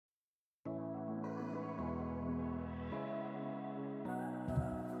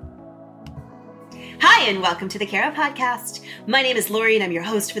Hi, and welcome to the Kara Podcast. My name is Lori, and I'm your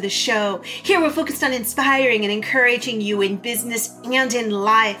host for the show. Here we're focused on inspiring and encouraging you in business and in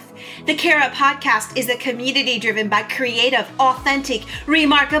life. The Kara Podcast is a community driven by creative, authentic,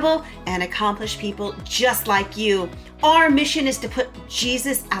 remarkable, and accomplished people just like you. Our mission is to put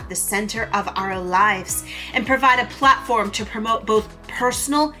Jesus at the center of our lives and provide a platform to promote both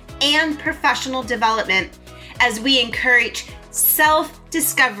personal and professional development as we encourage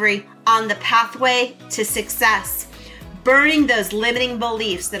self-discovery on the pathway to success, burning those limiting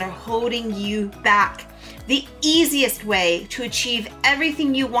beliefs that are holding you back. The easiest way to achieve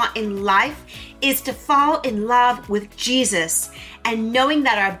everything you want in life is to fall in love with Jesus, and knowing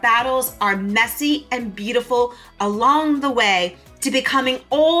that our battles are messy and beautiful along the way to becoming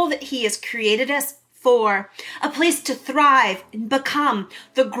all that He has created us for, a place to thrive and become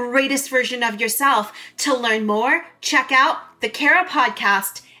the greatest version of yourself. To learn more, check out the Kara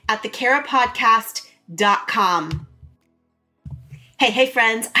Podcast at thekarapodcast.com. Hey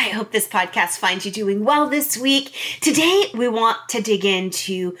friends, I hope this podcast finds you doing well this week. Today, we want to dig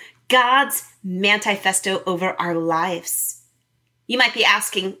into God's manifesto over our lives. You might be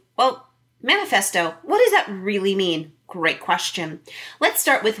asking, well, manifesto, what does that really mean? Great question. Let's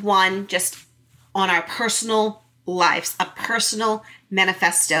start with one just on our personal lives, a personal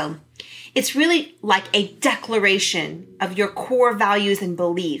manifesto. It's really like a declaration of your core values and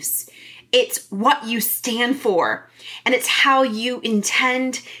beliefs. It's what you stand for, and it's how you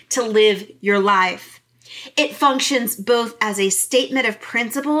intend to live your life. It functions both as a statement of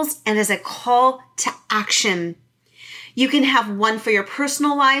principles and as a call to action. You can have one for your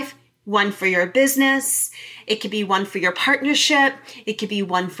personal life, one for your business. It could be one for your partnership. It could be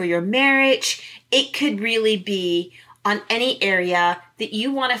one for your marriage. It could really be on any area that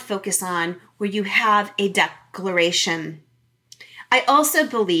you want to focus on where you have a declaration. I also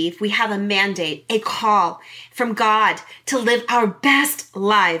believe we have a mandate, a call from God to live our best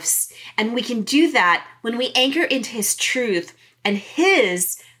lives. And we can do that when we anchor into His truth and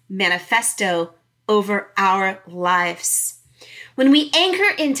His manifesto over our lives. When we anchor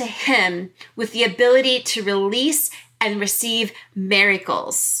into Him with the ability to release and receive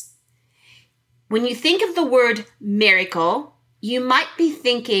miracles. When you think of the word miracle, you might be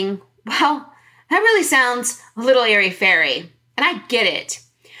thinking, well, that really sounds a little airy-fairy, and I get it.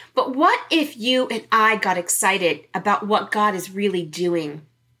 But what if you and I got excited about what God is really doing?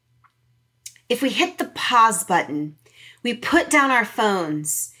 If we hit the pause button, we put down our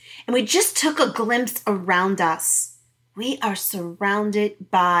phones, and we just took a glimpse around us, we are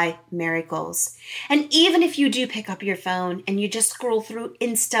surrounded by miracles. And even if you do pick up your phone and you just scroll through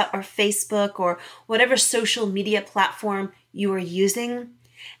Insta or Facebook or whatever social media platform you are using,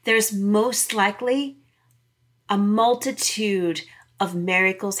 there's most likely a multitude of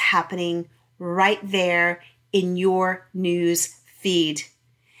miracles happening right there in your news feed.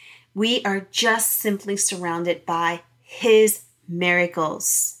 We are just simply surrounded by His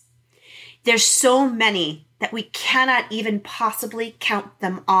miracles. There's so many that we cannot even possibly count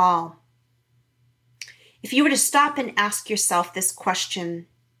them all. If you were to stop and ask yourself this question,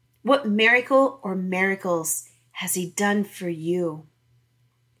 what miracle or miracles has He done for you?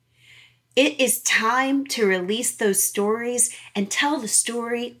 It is time to release those stories and tell the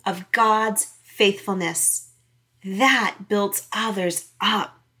story of God's faithfulness. That builds others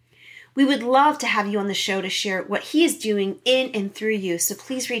up. We would love to have you on the show to share what He is doing in and through you, so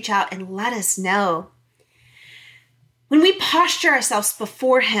please reach out and let us know. When we posture ourselves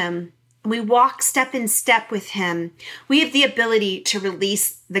before Him, and we walk step in step with Him, we have the ability to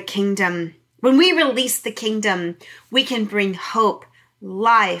release the kingdom. When we release the kingdom, we can bring hope,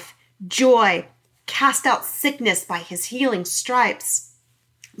 life, joy, cast out sickness by His healing stripes,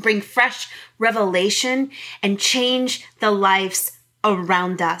 bring fresh revelation, and change the lives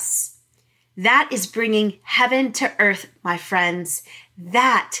around us. That is bringing heaven to earth, my friends.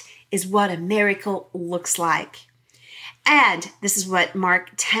 That is what a miracle looks like. And this is what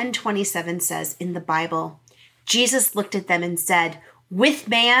Mark 10:27 says in the Bible. Jesus looked at them and said, "With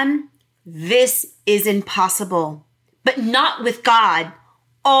man, this is impossible, but not with God.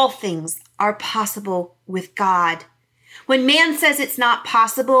 All things are possible with God." When man says it's not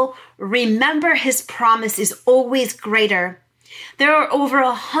possible, remember His promise is always greater. There are over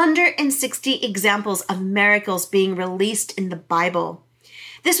 160 examples of miracles being released in the Bible.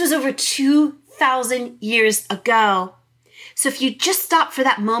 This was over 2,000 years ago. So if you just stop for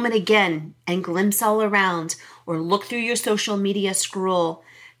that moment again and glimpse all around or look through your social media scroll,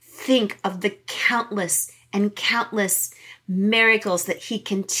 think of the countless and countless miracles that He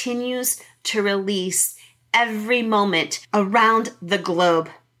continues to release every moment around the globe.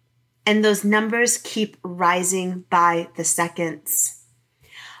 and those numbers keep rising by the seconds.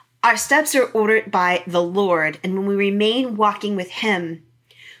 Our steps are ordered by the Lord, and when we remain walking with Him,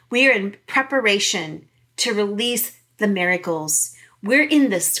 we are in preparation to release the miracles. We're in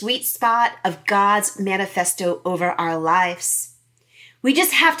the sweet spot of God's manifesto over our lives. We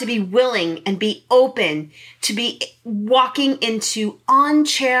just have to be willing and be open to be walking into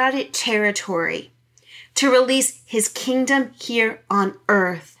uncharted territory to release His kingdom here on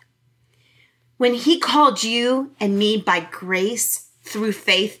earth. When He called you and me by grace through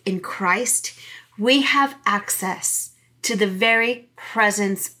faith in Christ, we have access to the very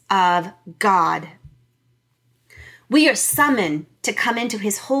presence of God. We are summoned to come into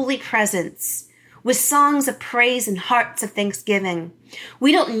His holy presence with songs of praise and hearts of thanksgiving.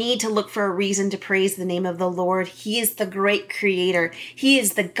 We don't need to look for a reason to praise the name of the Lord. He is the great creator. He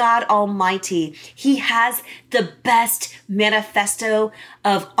is the God Almighty. He has the best manifesto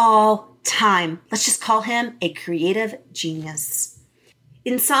of all time. Let's just call Him a creative genius.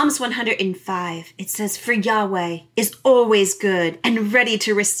 In Psalms 105, it says, "For Yahweh is always good and ready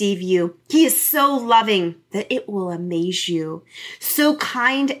to receive you. He is so loving that it will amaze you, so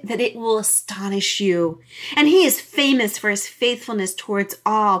kind that it will astonish you. And He is famous for His faithfulness towards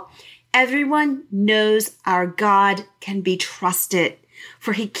all. Everyone knows our God can be trusted,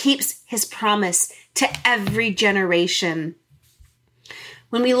 for He keeps His promise to every generation."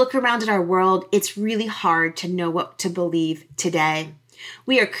 When we look around at our world, it's really hard to know what to believe today.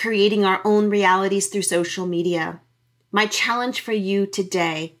 We are creating our own realities through social media. My challenge for you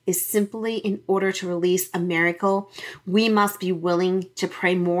today is simply, in order to release a miracle, we must be willing to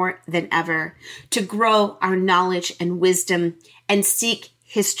pray more than ever, to grow our knowledge and wisdom, and seek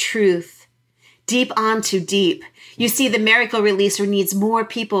His truth deep onto deep. You see, the miracle releaser needs more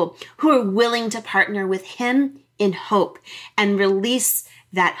people who are willing to partner with Him in hope and release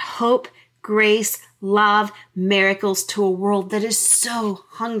that hope, grace, love, miracles to a world that is so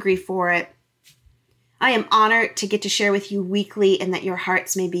hungry for it. I am honored to get to share with you weekly and that your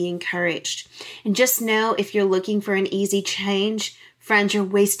hearts may be encouraged. And just know, if you're looking for an easy change, friends, you're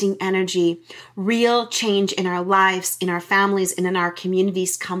wasting energy. Real change in our lives, in our families, and in our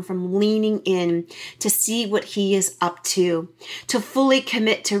communities come from leaning in to see what He is up to fully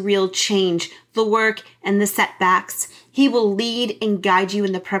commit to real change, the work and the setbacks. He will lead and guide you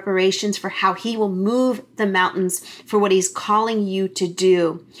in the preparations for how He will move the mountains for what He's calling you to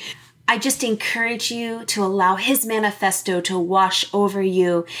do. I just encourage you to allow His manifesto to wash over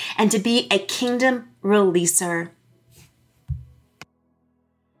you and to be a kingdom releaser.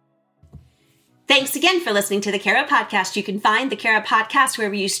 Thanks again for listening to the Kara Podcast. You can find the Kara Podcast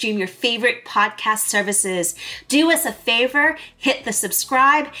wherever you stream your favorite podcast services. Do us a favor, hit the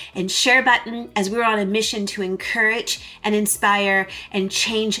subscribe and share button, as we're on a mission to encourage and inspire and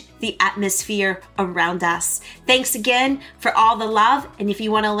change the atmosphere around us. Thanks again for all the love. And if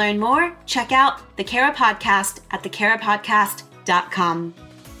you want to learn more, check out the Kara Podcast at thekarapodcast.com.